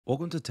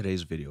Welcome to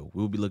today's video.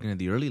 We will be looking at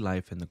the early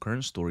life and the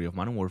current story of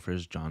Modern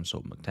Warfare's John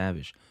Soap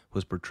MacTavish, who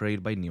is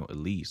portrayed by Neil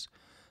Elise.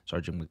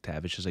 Sergeant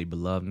MacTavish is a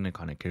beloved and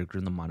iconic character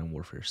in the Modern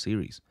Warfare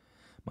series.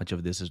 Much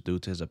of this is due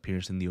to his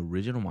appearance in the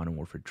original Modern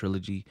Warfare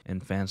trilogy,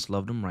 and fans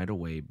loved him right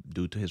away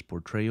due to his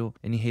portrayal,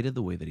 and he hated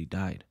the way that he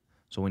died.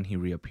 So when he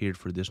reappeared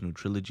for this new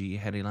trilogy,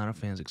 it had a lot of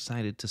fans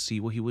excited to see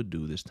what he would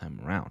do this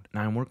time around.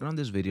 Now I'm working on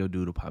this video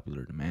due to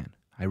popular demand.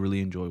 I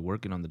really enjoy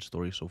working on the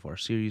Story So Far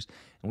series,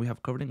 and we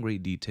have covered in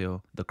great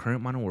detail the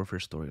current Modern Warfare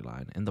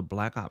storyline and the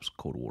Black Ops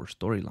Cold War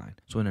storyline.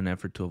 So in an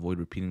effort to avoid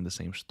repeating the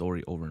same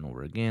story over and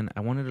over again,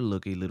 I wanted to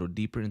look a little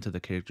deeper into the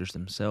characters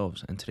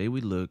themselves, and today we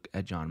look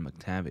at John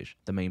MacTavish.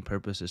 The main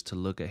purpose is to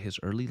look at his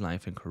early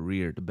life and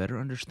career to better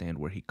understand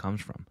where he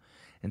comes from,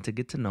 and to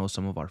get to know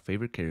some of our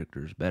favorite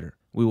characters better.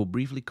 We will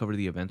briefly cover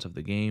the events of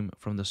the game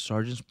from the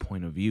Sergeant's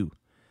point of view.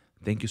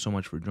 Thank you so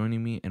much for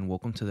joining me, and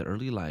welcome to the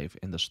early life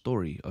and the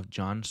story of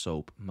John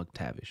Soap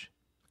MacTavish.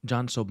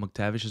 John Soap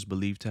MacTavish is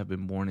believed to have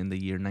been born in the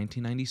year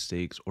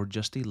 1996 or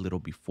just a little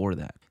before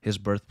that. His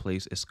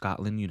birthplace is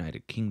Scotland,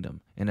 United Kingdom,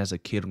 and as a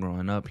kid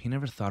growing up, he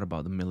never thought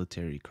about the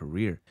military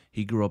career.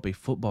 He grew up a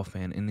football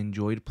fan and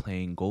enjoyed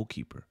playing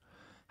goalkeeper.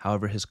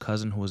 However, his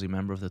cousin, who was a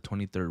member of the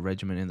 23rd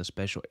Regiment in the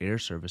Special Air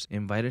Service,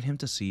 invited him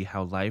to see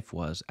how life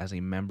was as a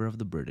member of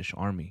the British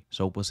Army.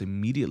 Soap was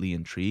immediately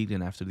intrigued,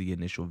 and after the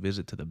initial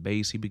visit to the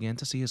base, he began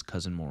to see his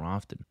cousin more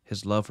often.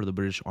 His love for the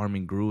British Army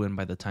grew, and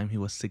by the time he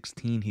was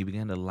 16, he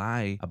began to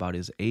lie about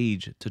his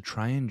age to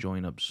try and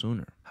join up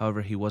sooner.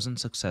 However, he wasn't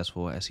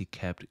successful as he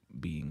kept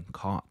being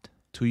caught.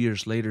 2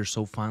 years later,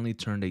 Soap finally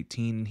turned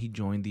 18, and he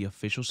joined the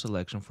official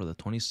selection for the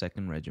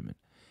 22nd Regiment,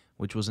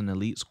 which was an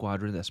elite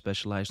squadron that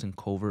specialized in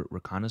covert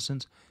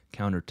reconnaissance,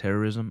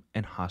 counterterrorism,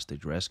 and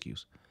hostage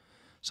rescues.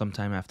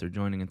 Sometime after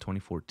joining in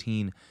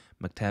 2014,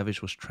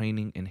 MacTavish was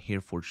training in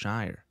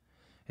Herefordshire,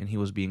 and he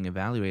was being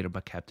evaluated by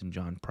Captain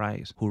John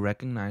Price, who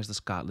recognized the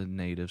Scotland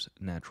native's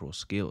natural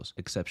skills,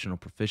 exceptional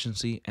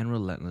proficiency, and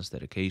relentless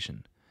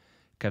dedication.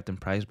 Captain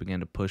Price began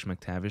to push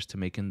MacTavish to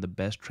make him the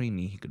best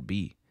trainee he could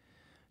be.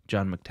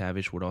 John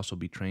MacTavish would also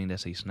be trained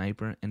as a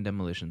sniper and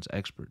demolitions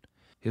expert.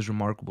 His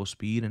remarkable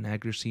speed and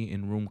accuracy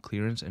in room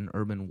clearance and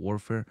urban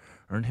warfare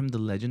earned him the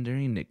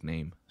legendary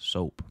nickname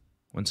Soap.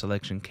 When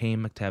selection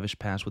came, MacTavish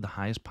passed with the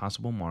highest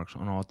possible marks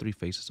on all three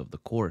phases of the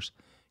course.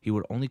 He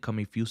would only come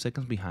a few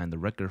seconds behind the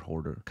record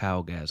holder,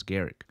 Kyle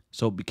Garrick.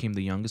 Soap became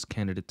the youngest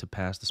candidate to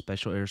pass the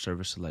Special Air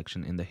Service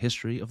selection in the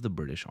history of the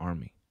British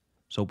Army.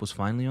 Soap was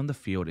finally on the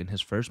field, and his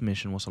first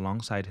mission was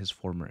alongside his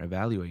former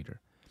evaluator.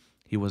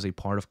 He was a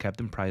part of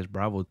Captain Price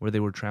Bravo, where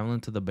they were traveling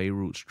to the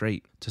Beirut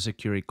Strait to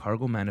secure a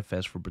cargo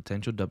manifest for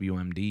potential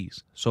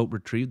WMDs. Soap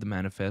retrieved the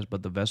manifest,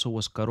 but the vessel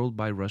was scuttled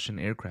by Russian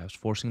aircrafts,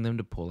 forcing them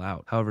to pull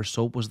out. However,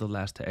 Soap was the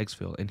last to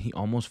exfil, and he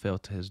almost fell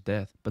to his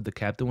death, but the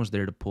captain was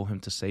there to pull him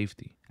to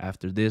safety.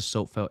 After this,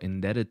 Soap felt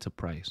indebted to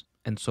Price,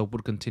 and Soap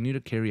would continue to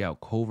carry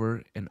out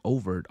covert and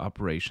overt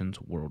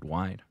operations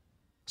worldwide.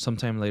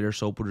 Sometime later,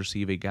 Soap would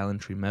receive a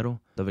Gallantry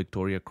Medal, the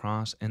Victoria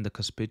Cross, and the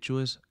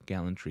Conspicuous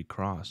Gallantry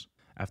Cross.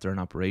 After an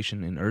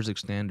operation in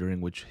Urzikstan during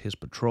which his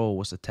patrol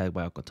was attacked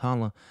by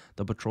Al-Qatala,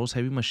 the patrol's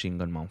heavy machine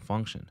gun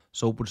malfunctioned.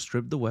 Soap would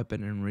strip the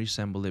weapon and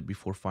reassemble it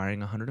before firing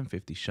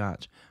 150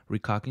 shots,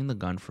 recocking the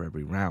gun for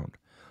every round.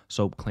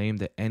 Soap claimed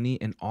that any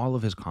and all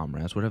of his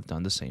comrades would have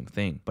done the same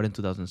thing, but in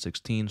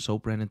 2016,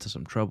 Soap ran into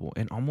some trouble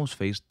and almost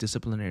faced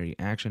disciplinary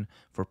action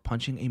for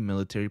punching a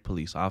military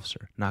police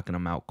officer, knocking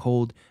him out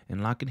cold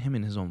and locking him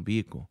in his own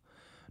vehicle.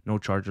 No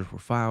charges were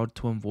filed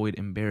to avoid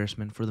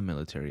embarrassment for the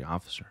military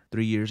officer.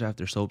 3 years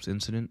after Soap's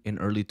incident, in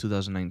early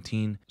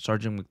 2019,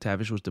 Sergeant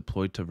MacTavish was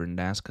deployed to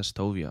Verdansk,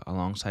 Kastovia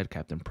alongside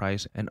Captain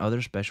Price and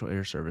other Special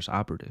Air Service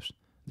operatives.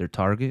 Their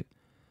target?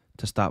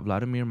 To stop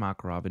Vladimir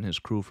Makarov and his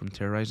crew from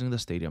terrorizing the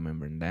stadium in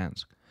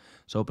Verdansk.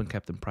 Soap and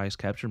Captain Price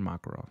captured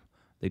Makarov.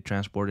 They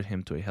transported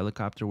him to a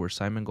helicopter where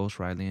Simon Ghost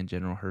Riley and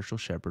General Herschel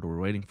Shepard were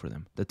waiting for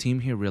them. The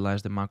team here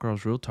realized that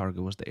Makarov's real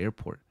target was the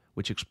airport,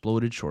 which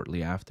exploded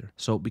shortly after.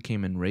 Soap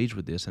became enraged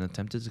with this and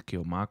attempted to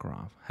kill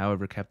Makarov.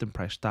 However, Captain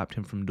Price stopped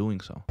him from doing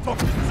so.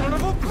 Fucking son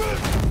of a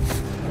bitch!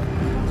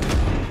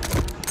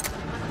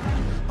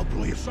 I'll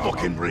blow your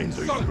fucking brains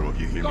out, bro, if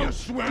you hear me. I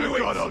swear to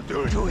God, I'll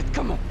do it. Do it,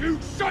 come on. You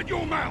shut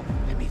your mouth!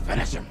 Let me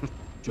finish him.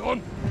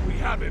 John, we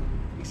have him.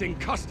 He's in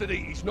custody.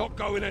 He's not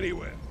going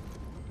anywhere.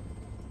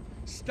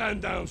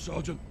 Stand down,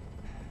 Sergeant.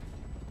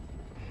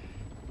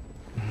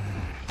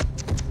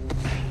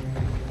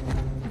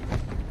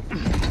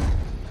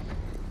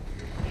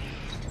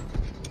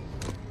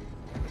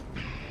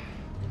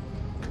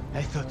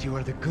 I thought you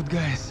were the good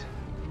guys.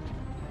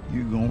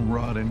 You gonna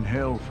rot in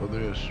hell for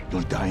this.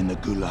 You'll die in the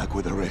gulag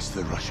with the rest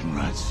of the Russian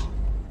rats.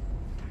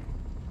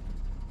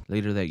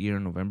 Later that year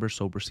in November,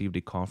 Soap received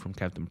a call from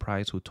Captain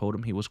Price, who told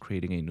him he was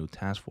creating a new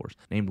task force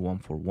named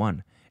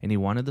 141, and he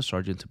wanted the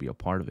sergeant to be a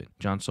part of it.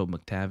 John Soap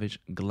MacTavish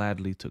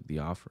gladly took the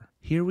offer.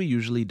 Here we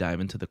usually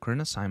dive into the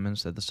current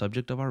assignments that the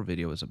subject of our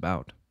video is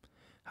about.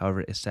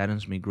 However, it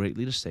saddens me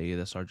greatly to say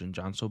that Sergeant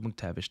John Soap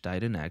MacTavish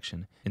died in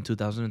action in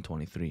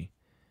 2023,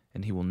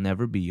 and he will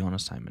never be on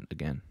assignment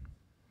again.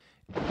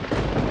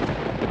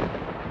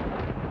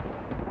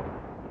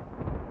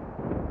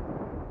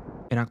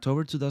 In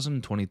October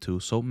 2022,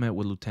 Soap met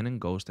with Lieutenant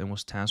Ghost and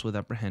was tasked with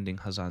apprehending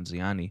Hassan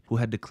Ziani, who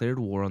had declared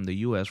war on the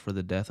U.S. for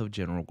the death of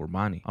General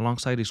Ghurbani.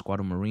 Alongside a squad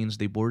of Marines,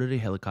 they boarded a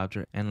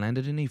helicopter and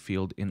landed in a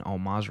field in Al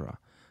Mazrah.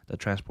 The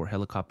transport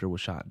helicopter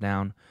was shot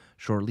down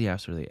shortly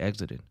after they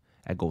exited.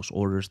 At Ghost's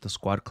orders, the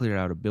squad cleared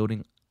out a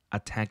building,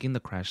 attacking the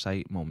crash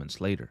site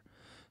moments later.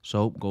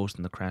 Soap, Ghost,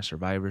 and the crash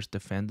survivors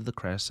defended the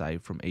crash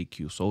site from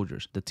AQ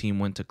soldiers. The team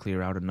went to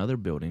clear out another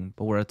building,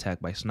 but were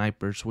attacked by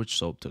snipers, which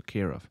Soap took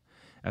care of.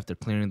 After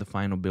clearing the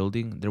final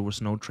building, there was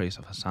no trace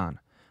of Hassan.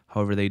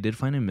 However, they did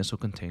find a missile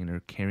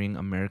container carrying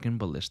American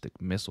ballistic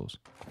missiles.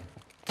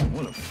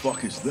 What the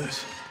fuck is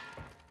this?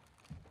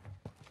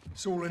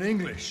 It's all in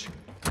English.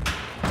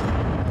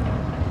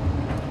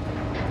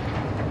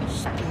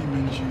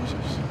 Steaming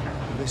Jesus.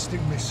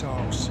 Ballistic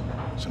missiles.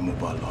 It's a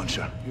mobile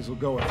launcher. This'll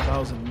go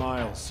 1,000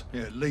 miles.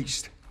 Yeah, at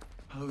least.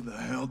 How the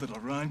hell did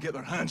Iran get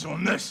their hands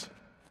on this?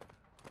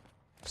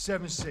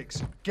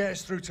 7-6. Get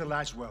us through to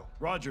Laswell.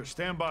 Roger,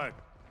 stand by.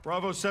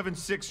 Bravo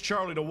 7-6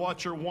 Charlie to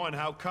Watcher 1.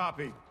 How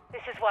copy?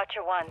 This is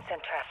Watcher 1.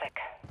 Send traffic.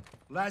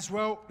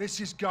 Laswell, this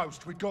is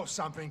Ghost. We got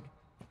something.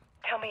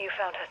 Tell me you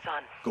found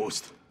Hassan.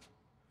 Ghost.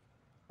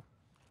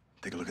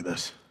 Take a look at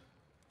this.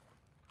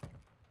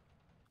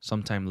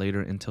 Sometime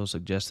later, Intel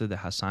suggested that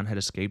Hassan had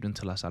escaped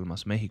into Las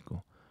Almas,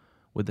 Mexico,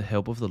 with the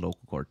help of the local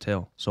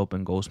cartel. Soap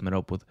and Ghost met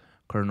up with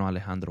Colonel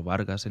Alejandro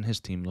Vargas and his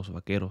team, Los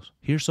Vaqueros.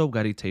 Here, Soap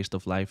got a taste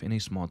of life in a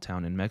small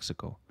town in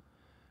Mexico,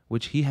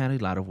 which he had a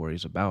lot of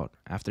worries about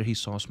after he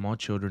saw small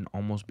children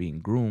almost being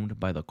groomed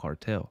by the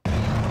cartel.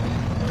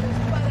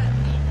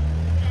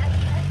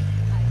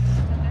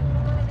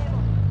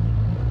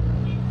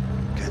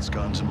 Kids,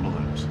 guns, and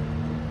balloons.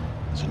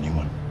 It's a new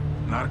one.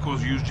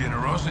 Narcos use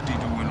generosity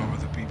to win over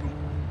the people.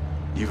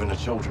 Even the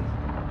children.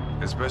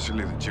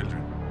 Especially the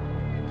children.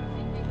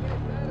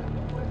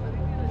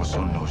 What's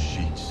on those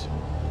sheets?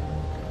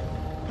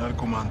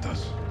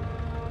 Narcomantas.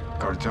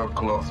 Cartel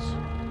cloths.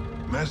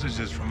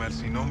 Messages from El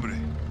Sin Nombre.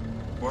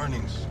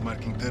 Warnings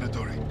marking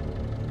territory.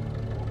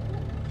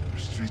 Our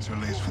streets are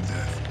laced with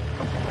death.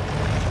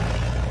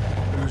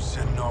 Who's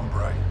Sin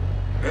Nombre?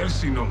 El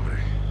Sin Nombre.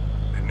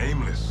 The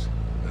nameless.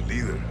 The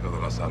leader of the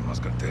Las Almas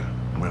cartel.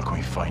 Where can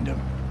we find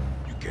him?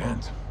 You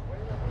can't.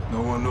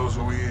 No one knows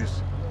who he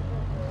is.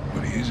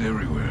 But he is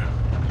everywhere.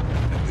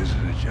 And this is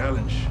a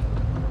challenge.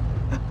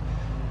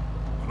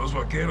 Los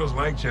Vaqueros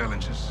like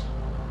challenges.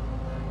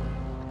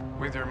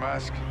 With your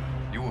mask,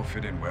 you will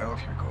fit in well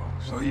if you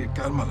go. Oye,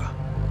 cálmala.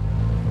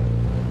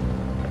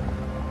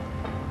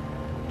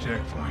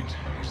 Checkpoint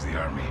is the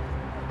army.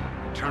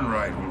 Turn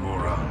right, we'll go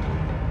around.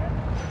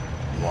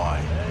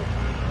 Why?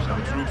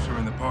 Some troops are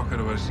in the pocket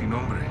of El Sin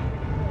Nombre.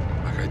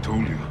 Like I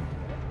told you,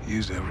 he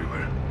is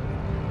everywhere.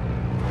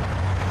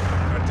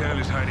 Cartel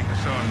is hiding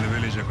Hassan in the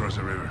village across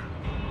the river.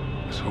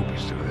 Let's hope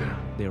he's still there.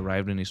 They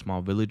arrived in a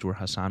small village where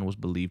Hassan was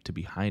believed to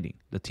be hiding.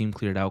 The team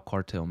cleared out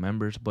cartel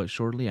members, but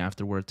shortly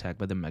after were attacked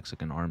by the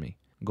Mexican army.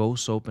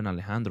 Ghost, Soap, and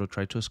Alejandro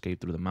tried to escape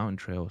through the mountain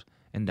trails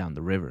and down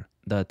the river.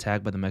 The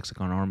attack by the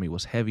Mexican army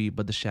was heavy,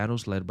 but the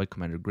Shadows led by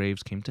Commander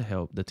Graves came to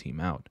help the team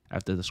out.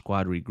 After the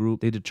squad regrouped,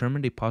 they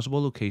determined a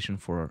possible location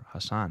for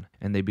Hassan,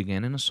 and they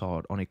began an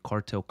assault on a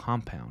cartel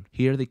compound.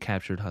 Here they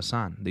captured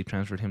Hassan. They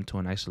transferred him to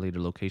an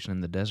isolated location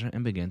in the desert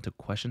and began to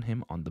question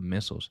him on the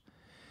missiles.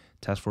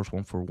 Task Force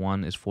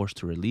 141 is forced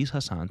to release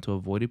Hassan to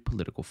avoid a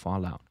political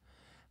fallout.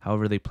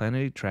 However, they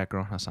planted a tracker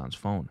on Hassan's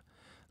phone.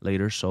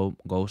 Later, Soap,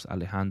 Ghost,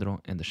 Alejandro,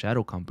 and the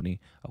Shadow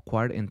Company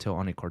acquired intel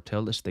on a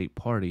cartel estate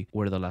party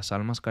where the Las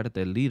Almas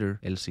cartel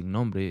leader, El Sin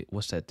Nombre,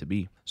 was said to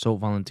be.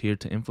 Soap volunteered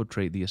to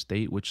infiltrate the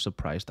estate, which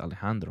surprised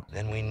Alejandro.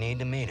 Then we need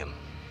to meet him.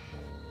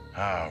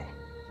 How?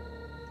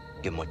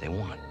 Give them what they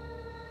want.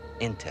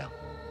 Intel.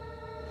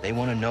 They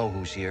want to know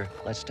who's here.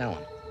 Let's tell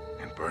them.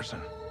 In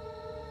person.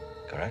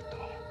 Correcto.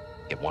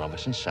 Get one of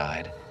us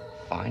inside,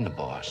 find the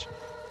boss,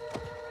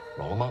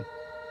 roll him up.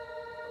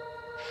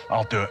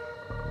 I'll do it.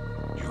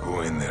 You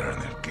go in there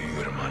and they'll kill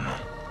you, hermano.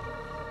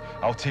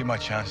 I'll take my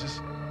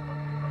chances.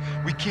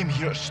 We came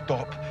here to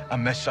stop a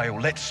missile.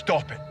 Let's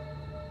stop it.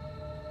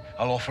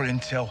 I'll offer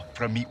intel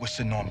for a meet with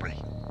Sin Nombre.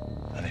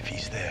 And if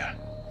he's there,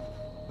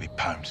 we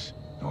pounce.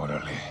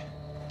 Órale.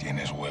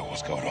 Tienes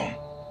huevos, cabrón.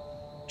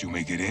 You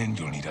make it in,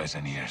 you'll need eyes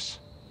and ears.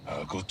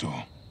 I'll go too.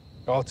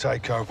 I'll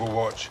take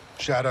Overwatch.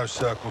 Shadow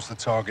circles the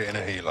target in a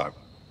helo.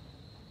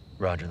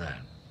 Roger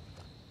that.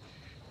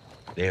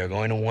 They are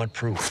going to want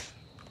proof.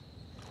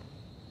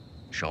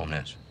 Show them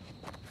this.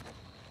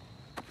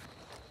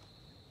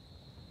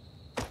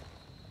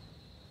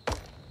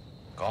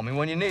 Call me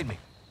when you need me.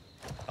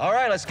 All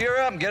right, let's gear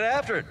up and get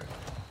after it.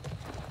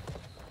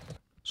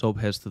 Soap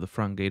heads to the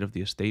front gate of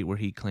the estate where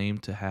he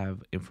claimed to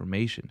have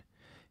information.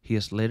 He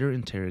is later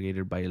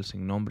interrogated by El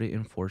Sin Nombre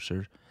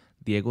enforcers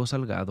Diego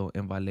Salgado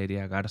and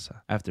Valeria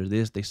Garza. After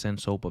this, they send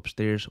Soap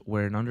upstairs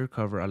where an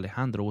undercover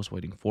Alejandro was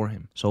waiting for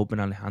him. Soap and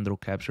Alejandro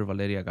capture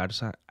Valeria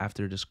Garza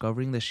after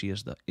discovering that she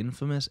is the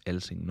infamous El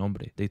Sin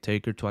Nombre. They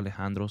take her to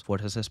Alejandro's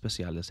Fuerzas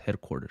Especiales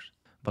headquarters.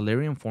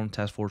 Valeria informed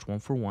Task Force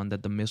 141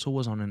 that the missile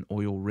was on an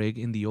oil rig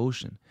in the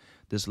ocean.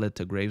 This led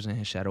to Graves and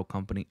his shadow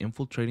company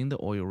infiltrating the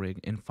oil rig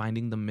and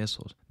finding the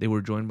missiles. They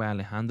were joined by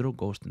Alejandro,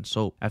 Ghost, and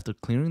Soap. After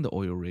clearing the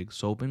oil rig,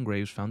 Soap and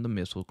Graves found the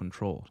missile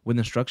controls. With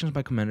instructions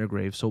by Commander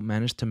Graves, Soap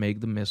managed to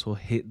make the missile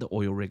hit the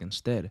oil rig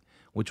instead,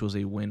 which was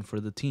a win for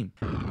the team.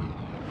 Look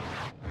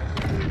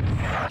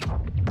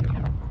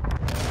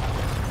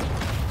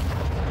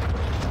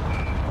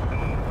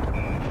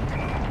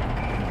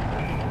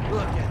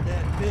at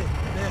that big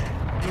man.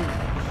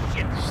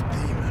 Shit.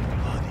 Steaming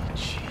bloody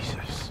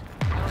Jesus.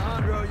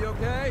 Alejandro, you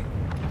okay?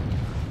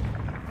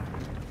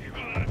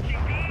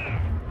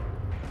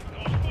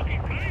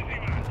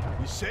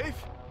 You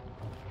safe?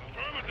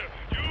 Affirmative.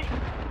 You?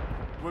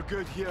 We're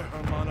good here,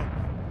 hermano.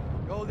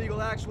 Gold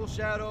Eagle Actual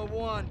Shadow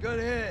 1. Good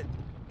hit.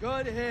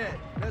 Good hit.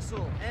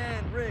 Missile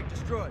and rig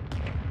destroyed.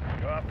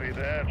 Copy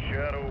that,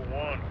 Shadow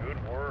 1.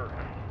 Good work.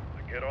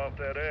 Now get off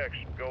that X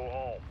and go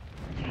home.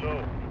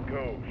 So,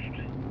 Ghost,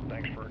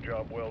 thanks for a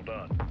job well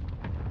done.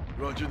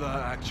 Roger that,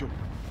 Actual.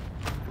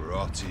 We're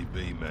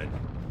RTB, men.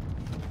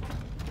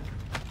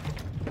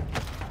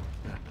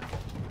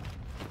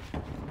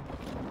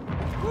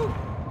 Woo!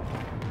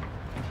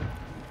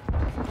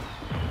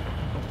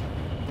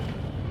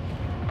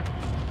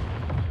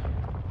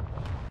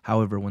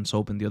 However, when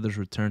Soap and the others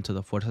returned to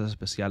the Fuerzas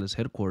Especiales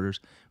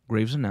headquarters,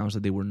 Graves announced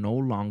that they were no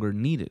longer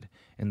needed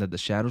and that the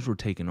Shadows were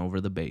taking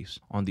over the base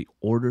on the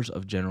orders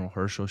of General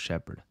Herschel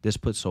Shepard. This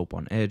put Soap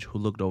on edge, who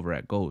looked over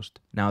at Ghost.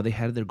 Now they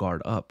had their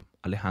guard up.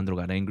 Alejandro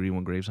got angry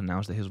when Graves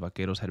announced that his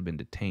vaqueros had been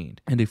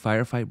detained, and a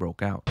firefight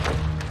broke out.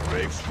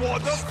 Graves,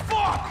 what the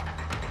fuck?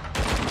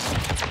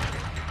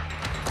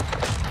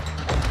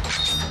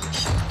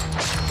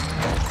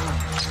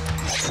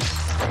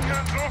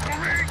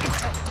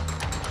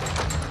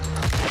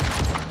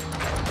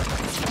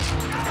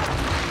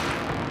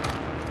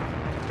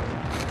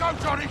 Go,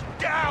 Johnny!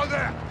 Get out of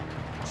there!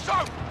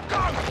 So,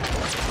 go!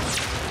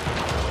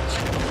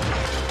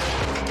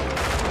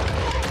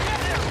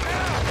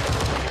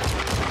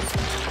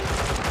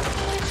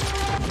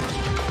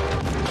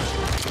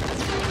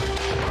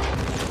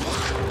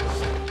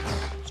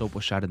 Soap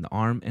was shot in the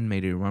arm and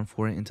made a run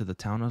for it into the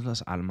town of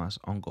Las Almas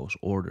on Ghost's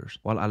orders,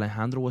 while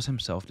Alejandro was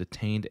himself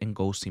detained and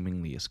Ghost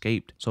seemingly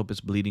escaped. Soap is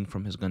bleeding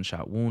from his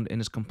gunshot wound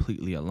and is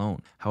completely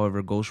alone.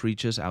 However, Ghost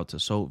reaches out to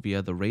Soap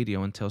via the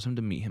radio and tells him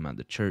to meet him at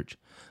the church.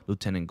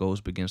 Lieutenant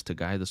Ghost begins to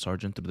guide the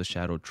sergeant through the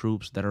shadow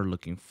troops that are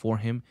looking for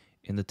him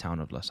in the town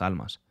of Las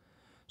Almas.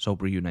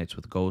 Soap reunites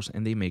with Ghost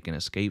and they make an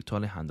escape to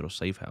Alejandro's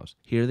safe house.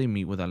 Here they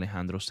meet with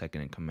Alejandro's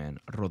second-in-command,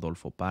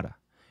 Rodolfo Parra,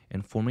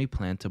 and form a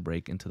plan to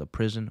break into the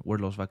prison where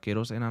Los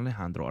Vaqueros and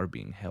Alejandro are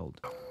being held.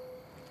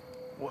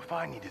 What if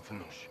I needed to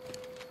know?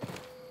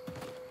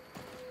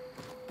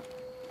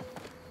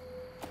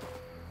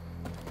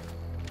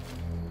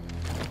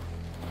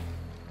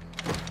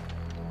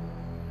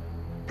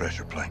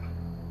 Pressure plane.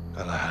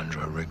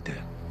 Alejandro rigged it.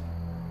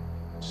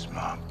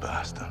 Smart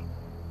bastard.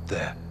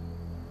 There.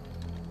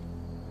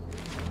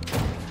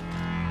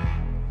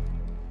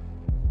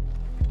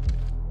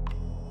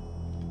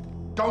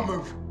 Don't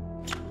move.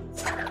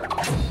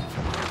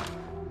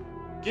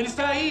 ¿Quién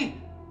está ahí?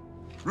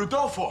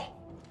 Rodolfo.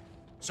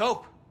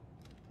 Soap.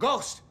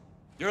 Ghost.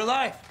 You're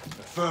alive.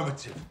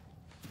 Affirmative.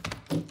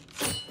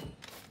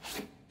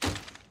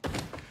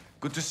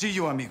 Good to see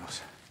you,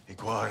 amigos.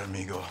 Igual,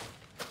 amigo.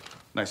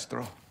 Nice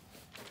throw.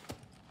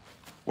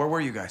 Where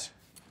were you guys?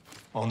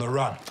 On the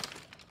run.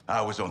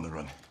 I was on the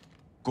run.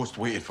 Ghost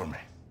waited for me.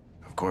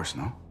 Of course,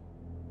 no?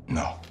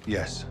 No.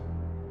 Yes.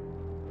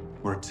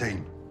 We're a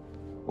team.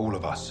 All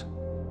of us.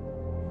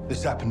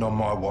 This happened on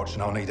my watch,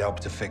 and I'll need help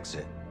to fix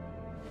it.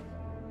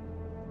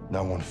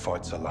 No one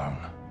fights alone.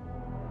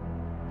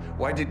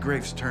 Why did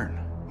Graves turn?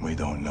 We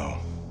don't know.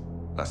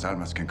 Las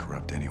Almas can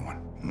corrupt anyone.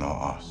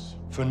 Not us.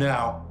 For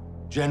now,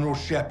 General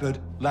Shepard,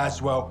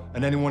 Laswell,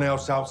 and anyone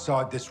else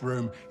outside this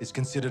room is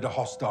considered a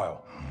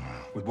hostile.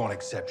 With one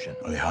exception.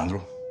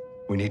 Alejandro?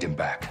 We need him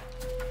back.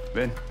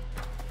 Ben?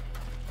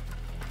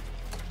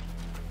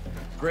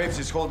 Graves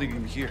is holding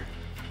him here.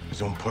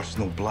 His own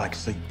personal black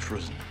site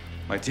prison.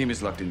 My team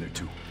is locked in there,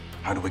 too.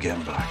 How do we get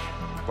him back?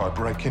 By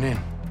breaking in.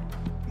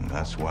 And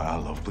that's why I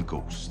love the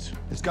Ghost.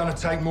 It's gonna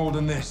take more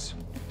than this.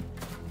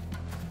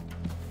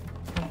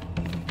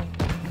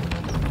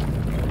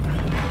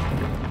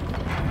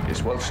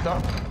 It's well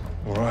stocked.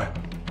 All right.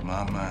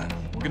 My man.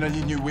 We're gonna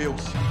need new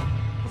wheels.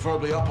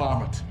 Preferably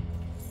up-armored.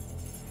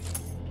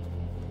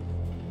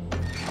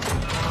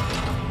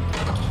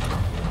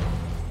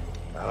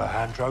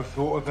 Alejandro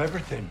thought of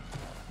everything.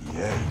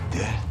 Yeah, he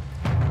did.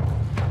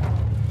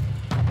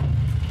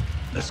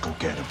 Let's go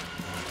get him.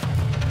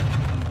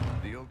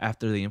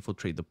 After they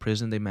infiltrate the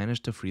prison, they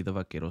manage to free the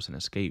vaqueros and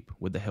escape.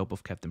 With the help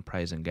of Captain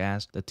Price and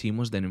Gas, the team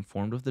was then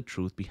informed of the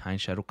truth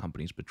behind Shadow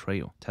Company's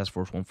betrayal. Task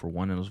Force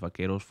 141 and Los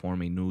Vaqueros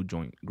form a new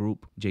joint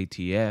group,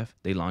 JTF.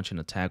 They launch an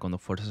attack on the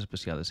Fuerzas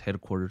Especiales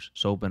headquarters.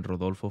 Soap and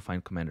Rodolfo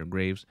find Commander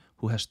Graves,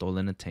 who has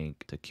stolen a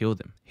tank, to kill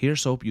them. Here,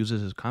 Soap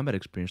uses his combat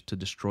experience to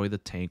destroy the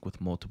tank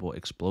with multiple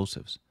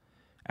explosives.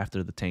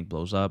 After the tank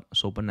blows up,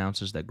 Soap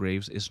announces that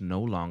Graves is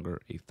no longer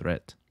a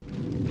threat.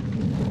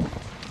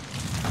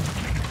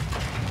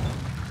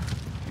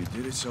 You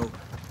did it, Soap.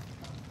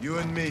 You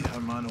and me,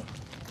 hermano,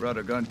 brought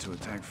a gun to a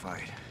tank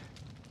fight.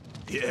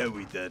 Yeah,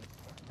 we did.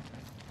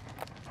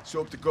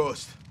 Soap the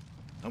Ghost,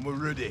 and we're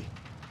ready.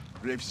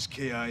 Graves is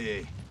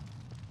KIA.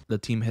 The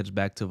team heads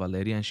back to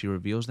Valeria and she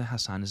reveals that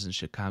Hassan is in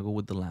Chicago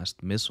with the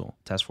last missile.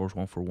 Task Force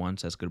 141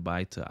 says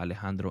goodbye to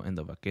Alejandro and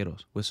the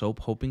Vaqueros, with Soap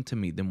hoping to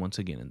meet them once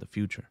again in the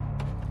future.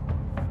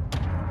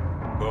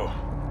 Go.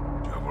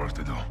 You have work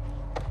to do.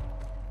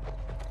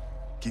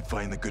 Keep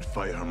fighting the good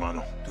fight,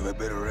 hermano. To a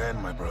better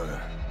end, my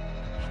brother.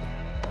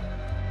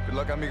 Good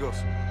luck, amigos.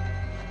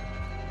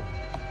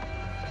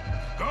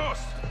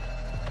 Ghost!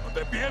 No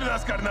te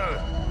pierdas, carnal.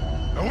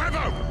 ¡A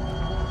huevo!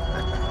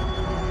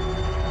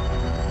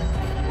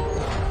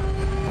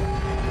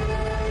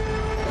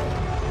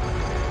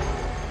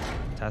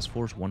 Task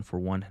Force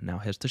 141 now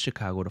heads to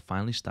Chicago to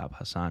finally stop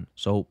Hassan.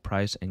 So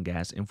Price and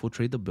Gas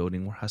infiltrate the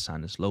building where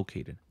Hassan is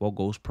located, while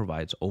Ghost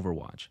provides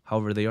overwatch.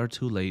 However, they are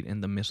too late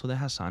and the missile that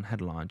Hassan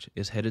had launched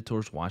is headed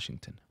towards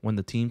Washington. When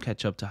the team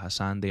catch up to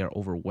Hassan, they are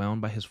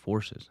overwhelmed by his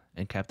forces,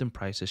 and Captain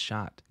Price is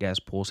shot. Gas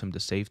pulls him to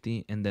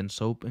safety, and then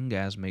Soap and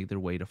Gas make their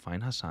way to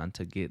find Hassan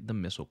to get the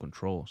missile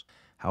controls.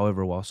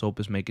 However, while Soap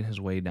is making his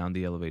way down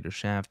the elevator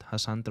shaft,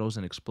 Hassan throws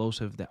an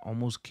explosive that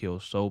almost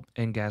kills Soap,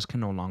 and Gas can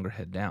no longer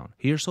head down.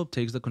 Here, Soap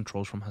takes the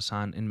controls from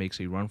Hassan and makes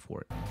a run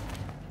for it.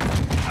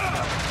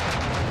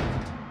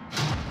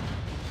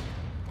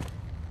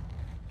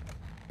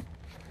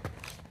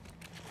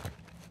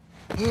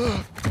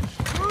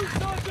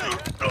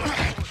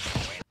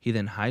 He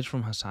then hides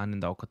from Hassan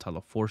and the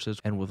Alcatala forces,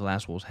 and with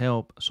Laswell's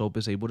help, Soap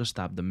is able to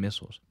stop the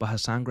missiles. But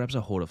Hassan grabs a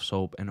hold of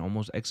Soap and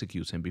almost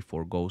executes him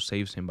before Ghost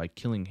saves him by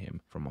killing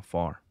him from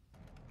afar.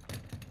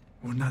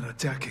 We're not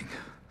attacking.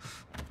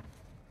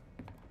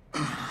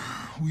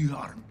 We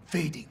are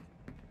invading.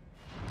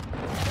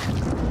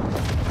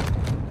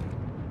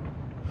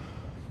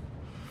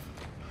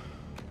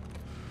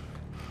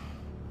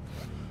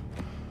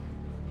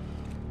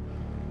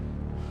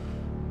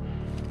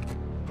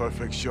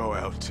 Perfect show,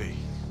 LT.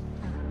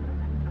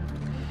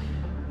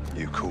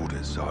 You called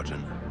it,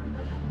 Sergeant.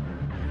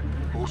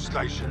 All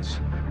stations.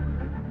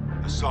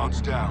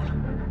 Hassan's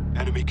down.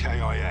 Enemy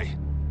KIA.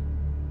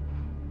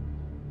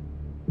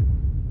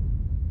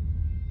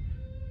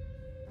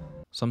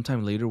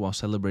 Sometime later, while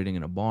celebrating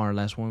in a bar,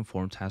 Laswell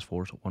informed Task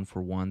Force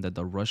 141 that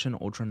the Russian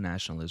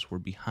ultranationalists were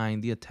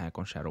behind the attack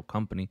on Shadow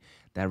Company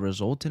that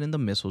resulted in the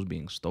missiles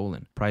being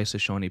stolen. Price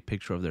is shown a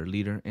picture of their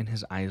leader and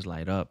his eyes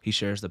light up. He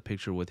shares the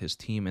picture with his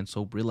team and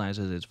Soap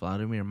realizes it's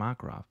Vladimir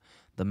Makarov,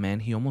 the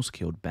man he almost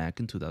killed back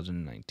in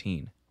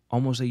 2019.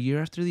 Almost a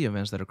year after the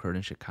events that occurred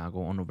in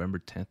Chicago on November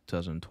 10,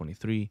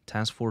 2023,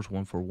 Task Force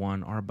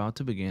 141 are about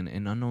to begin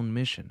an unknown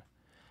mission.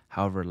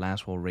 However,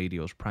 Laswell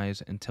radios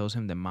Price and tells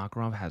him that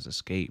Makarov has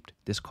escaped.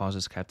 This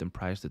causes Captain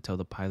Price to tell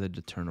the pilot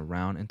to turn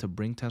around and to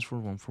bring Task Force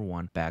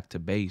 141 back to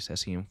base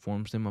as he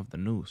informs them of the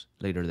news.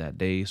 Later that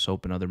day,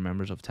 Soap and other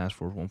members of Task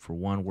Force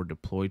 141 were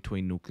deployed to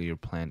a nuclear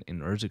plant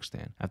in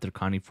Urzikstan. After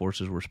Connie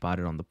forces were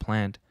spotted on the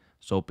plant,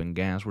 Soap and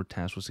Gas were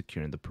tasked with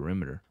securing the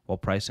perimeter. While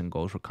Price and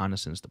Ghost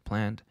reconnaissance the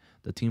plant,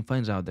 the team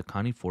finds out that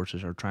Connie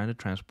forces are trying to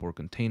transport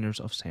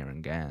containers of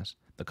sarin gas.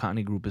 The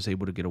Connie group is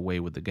able to get away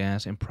with the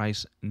gas, and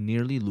Price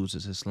nearly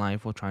loses his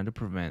life while trying to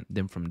prevent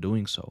them from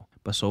doing so.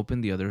 But Soap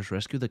and the others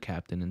rescue the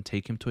captain and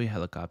take him to a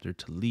helicopter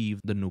to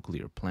leave the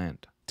nuclear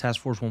plant.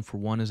 Task Force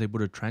 141 is able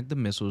to track the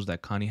missiles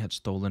that Connie had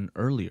stolen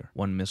earlier.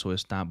 One missile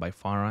is stopped by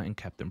Farah and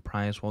Captain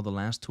Price, while the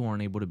last two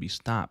aren't able to be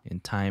stopped in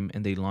time,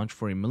 and they launch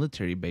for a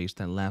military base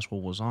that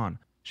Laswell was on.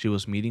 She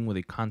was meeting with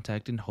a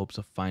contact in hopes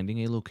of finding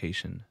a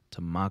location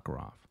to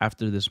Makarov.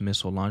 After this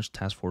missile launch,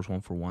 Task Force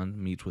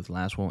 141 meets with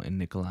Laswell and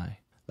Nikolai.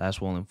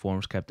 Laswell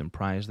informs Captain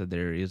Price that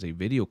there is a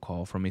video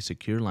call from a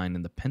secure line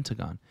in the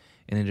Pentagon,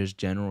 and it is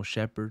General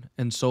Shepard,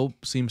 and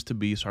Soap seems to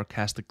be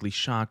sarcastically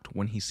shocked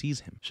when he sees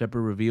him.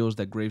 Shepard reveals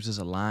that Graves is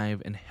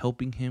alive and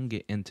helping him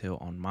get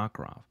intel on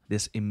Makarov.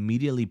 This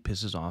immediately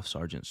pisses off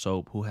Sergeant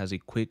Soap, who has a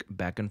quick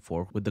back and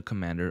forth with the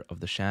commander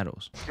of the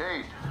Shadows.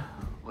 Kate,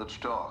 let's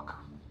talk.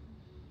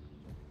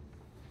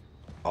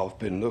 I've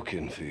been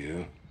looking for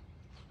you.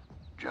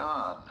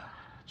 John,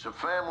 it's a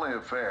family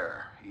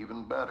affair,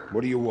 even better.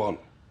 What do you want?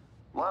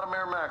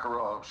 Vladimir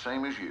Makarov,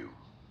 same as you.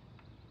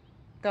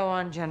 Go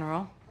on,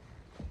 General.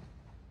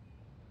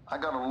 I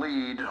got a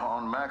lead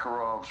on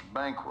Makarov's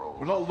bankroll.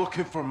 We're not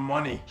looking for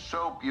money.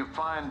 Soap, you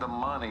find the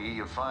money,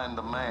 you find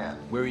the man.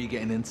 Where are you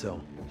getting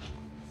intel?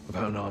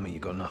 Without an army, you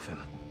got nothing.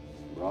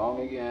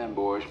 Wrong again,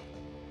 boys.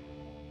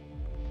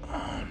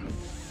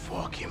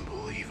 Unfucking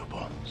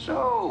believable.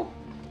 So,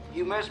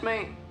 you missed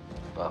me?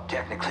 Well,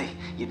 technically,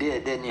 you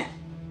did, didn't you?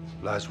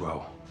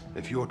 Laswell,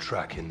 if you're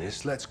tracking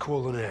this, let's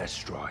call an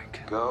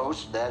airstrike.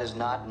 Ghost, that is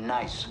not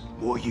nice.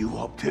 What are you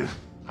up to?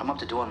 I'm up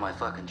to doing my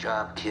fucking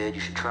job, kid.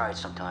 You should try it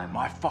sometime.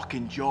 My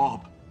fucking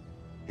job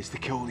is to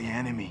kill the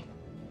enemy.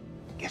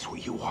 Guess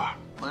what you are?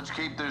 Let's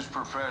keep this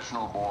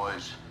professional,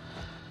 boys.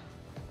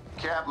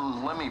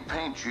 Captain, let me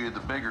paint you the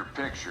bigger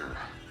picture.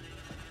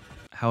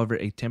 However,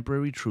 a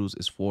temporary truce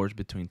is forged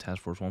between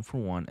Task Force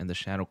 141 and the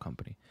Shadow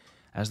Company,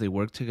 as they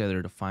work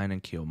together to find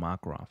and kill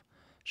Makarov.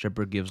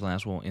 Shepard gives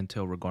Laswell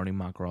intel regarding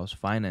Makarov's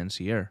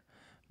financier,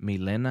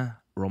 Milena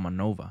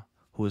Romanova,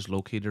 who is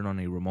located on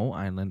a remote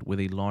island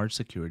with a large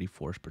security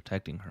force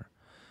protecting her.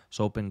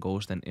 Soap and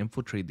Ghost then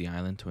infiltrate the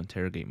island to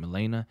interrogate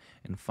Milena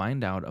and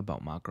find out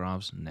about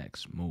Makarov's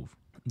next move.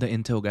 The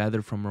intel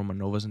gathered from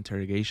Romanova's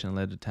interrogation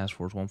led to Task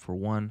Force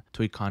 141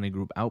 to a Connie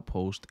Group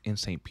outpost in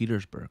St.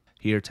 Petersburg.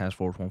 Here, Task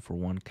Force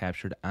 141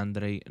 captured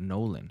Andrei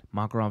Nolan,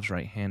 Makarov's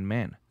right-hand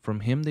man. From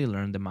him, they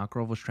learned that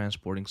Makarov was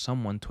transporting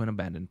someone to an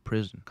abandoned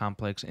prison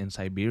complex in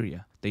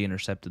Siberia. They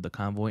intercepted the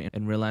convoy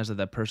and realized that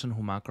that person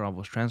who Makarov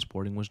was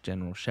transporting was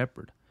General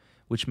Shepard,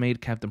 which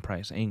made Captain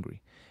Price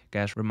angry.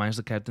 Gas reminds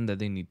the captain that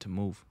they need to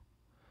move.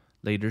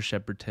 Later,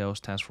 Shepard tells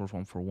Task Force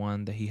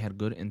 141 that he had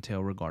good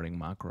intel regarding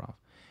Makarov,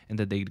 and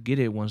that they'd get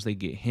it once they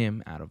get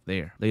him out of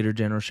there. Later,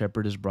 General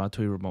Shepard is brought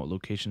to a remote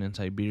location in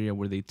Siberia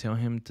where they tell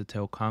him to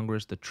tell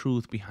Congress the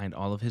truth behind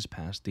all of his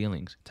past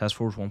dealings. Task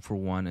Force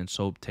 141 and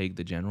Soap take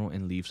the general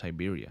and leave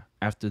Siberia.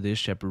 After this,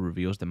 Shepard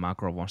reveals that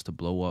Makarov wants to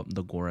blow up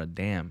the Gora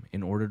Dam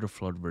in order to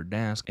flood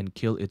Verdansk and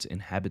kill its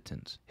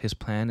inhabitants. His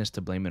plan is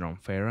to blame it on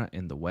Farah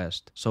in the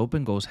west. Soap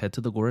and Ghost head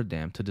to the Gora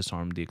Dam to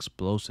disarm the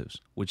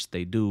explosives, which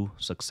they do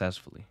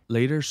successfully.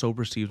 Later, Soap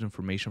receives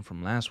information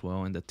from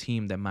Laswell and the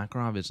team that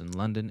Makarov is in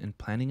London and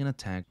planning an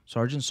attack.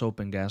 Sergeant Soap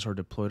and Gas are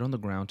deployed on the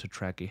ground to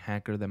track a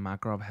hacker that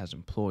Makarov has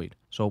employed.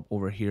 Soap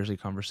overhears a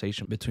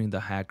conversation between the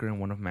hacker and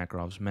one of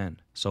Makarov's men.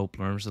 Soap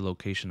learns the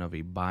location of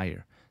a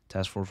buyer.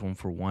 Task Force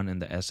 141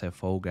 and the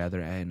SFO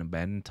gather at an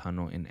abandoned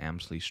tunnel in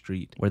Amsley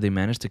Street, where they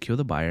manage to kill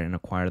the buyer and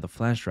acquire the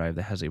flash drive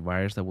that has a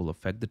virus that will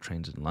affect the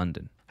trains in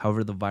London.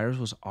 However, the virus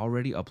was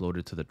already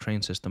uploaded to the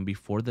train system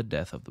before the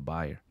death of the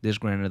buyer. This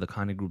granted the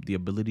Connie Group the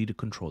ability to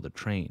control the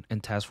train,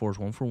 and Task Force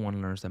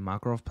 141 learns that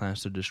Makarov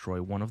plans to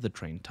destroy one of the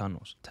train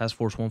tunnels. Task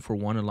Force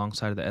 141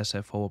 alongside the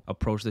SFO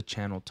approach the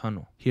Channel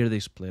Tunnel. Here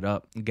they split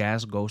up.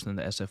 Gas, Ghost, and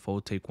the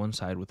SFO take one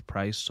side with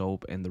Price,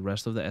 Soap, and the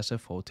rest of the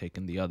SFO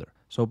taking the other.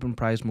 Soap and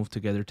Price move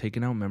together,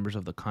 taking out members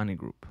of the Connie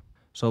Group.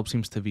 Soap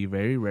seems to be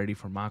very ready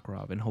for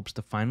Makarov and hopes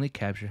to finally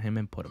capture him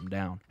and put him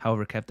down.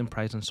 However, Captain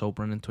Price and Soap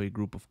run into a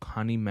group of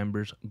Connie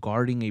members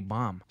guarding a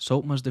bomb.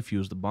 Soap must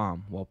defuse the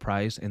bomb, while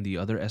Price and the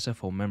other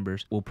SFO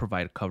members will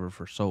provide cover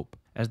for Soap.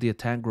 As the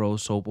attack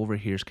grows, Soap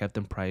overhears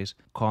Captain Price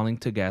calling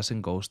to Gas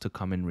and Ghost to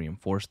come and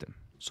reinforce them.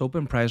 Soap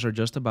and Price are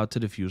just about to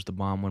defuse the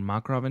bomb when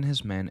Makarov and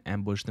his men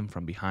ambush them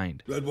from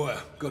behind. Red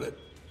wire, got it.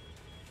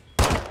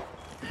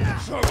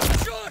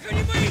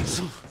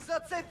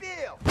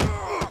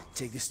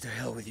 Take this to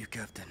hell with you,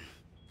 Captain.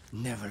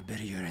 Never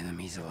bury your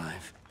enemies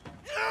alive.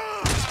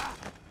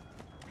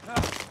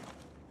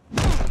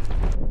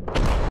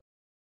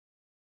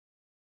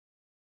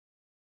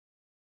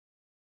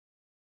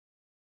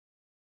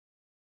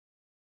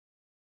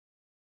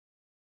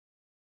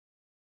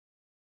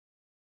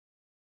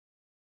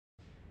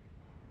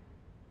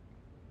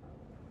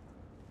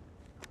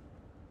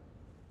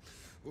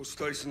 All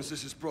stations,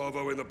 this is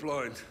Bravo in the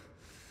blind.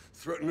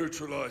 Threat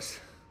neutralized.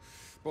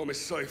 Bomb is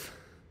safe.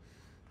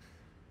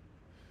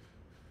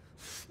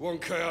 1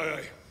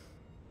 KIA.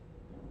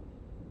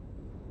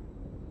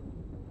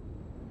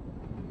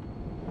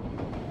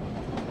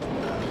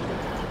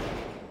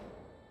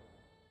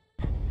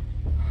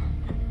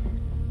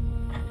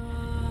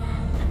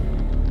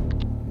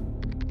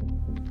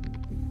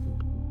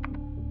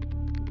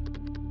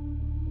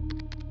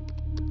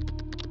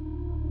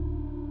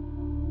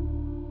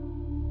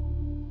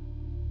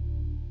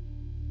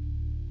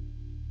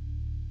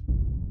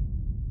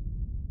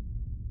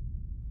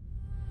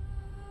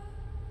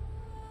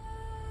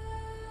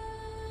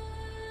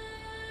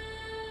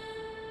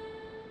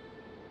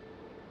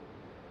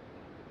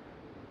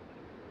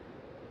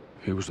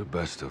 He was the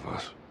best of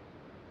us.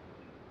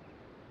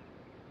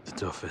 The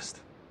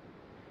toughest.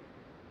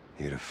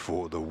 He'd have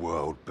fought the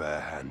world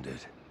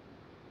barehanded.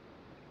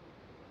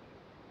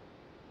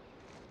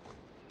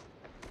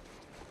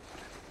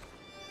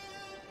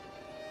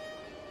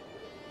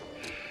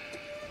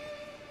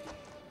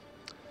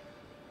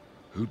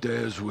 Who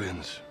dares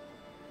wins.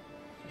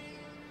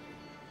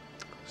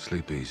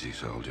 Sleep easy,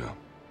 soldier.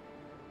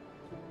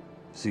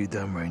 See you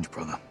downrange,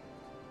 brother.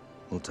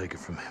 We'll take it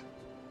from him.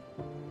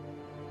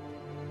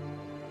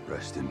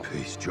 Rest in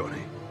peace,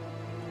 Johnny.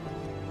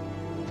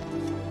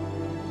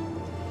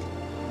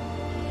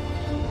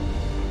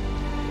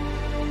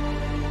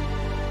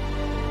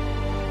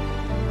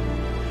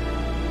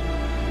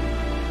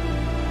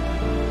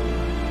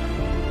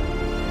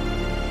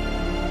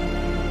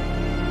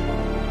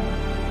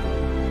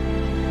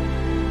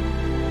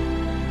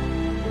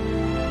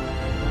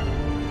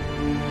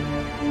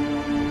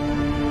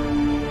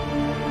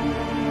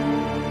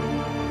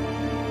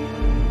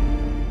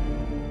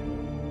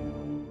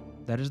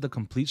 That is the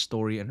complete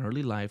story and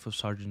early life of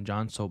Sergeant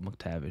John Soap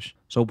MacTavish.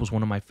 Soap was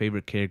one of my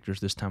favorite characters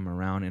this time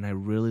around, and I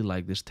really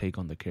like this take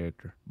on the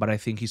character. But I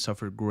think he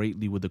suffered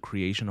greatly with the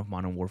creation of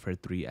Modern Warfare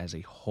 3 as a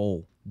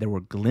whole. There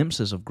were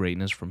glimpses of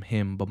greatness from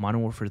him, but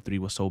Modern Warfare 3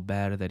 was so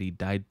bad that he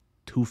died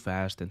too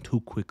fast and too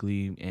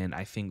quickly, and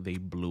I think they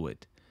blew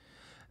it.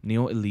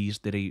 Neo Elise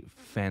did a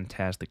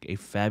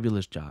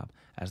fabulous job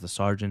as the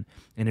sergeant,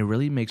 and it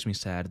really makes me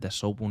sad that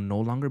Soap will no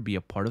longer be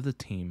a part of the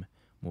team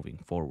moving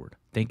forward.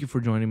 Thank you for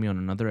joining me on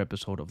another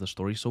episode of The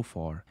Story So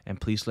Far, and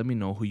please let me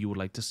know who you would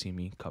like to see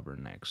me cover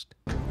next.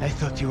 I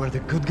thought you were the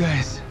good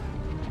guys.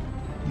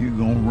 You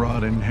gonna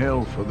rot in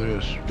hell for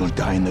this. You'll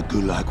die in the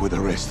gulag with the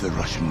rest of the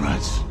Russian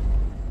rats.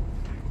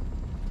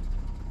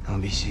 I'll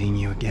be seeing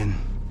you again,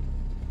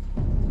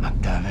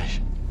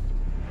 MacTavish.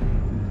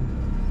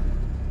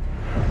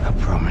 I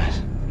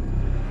promise.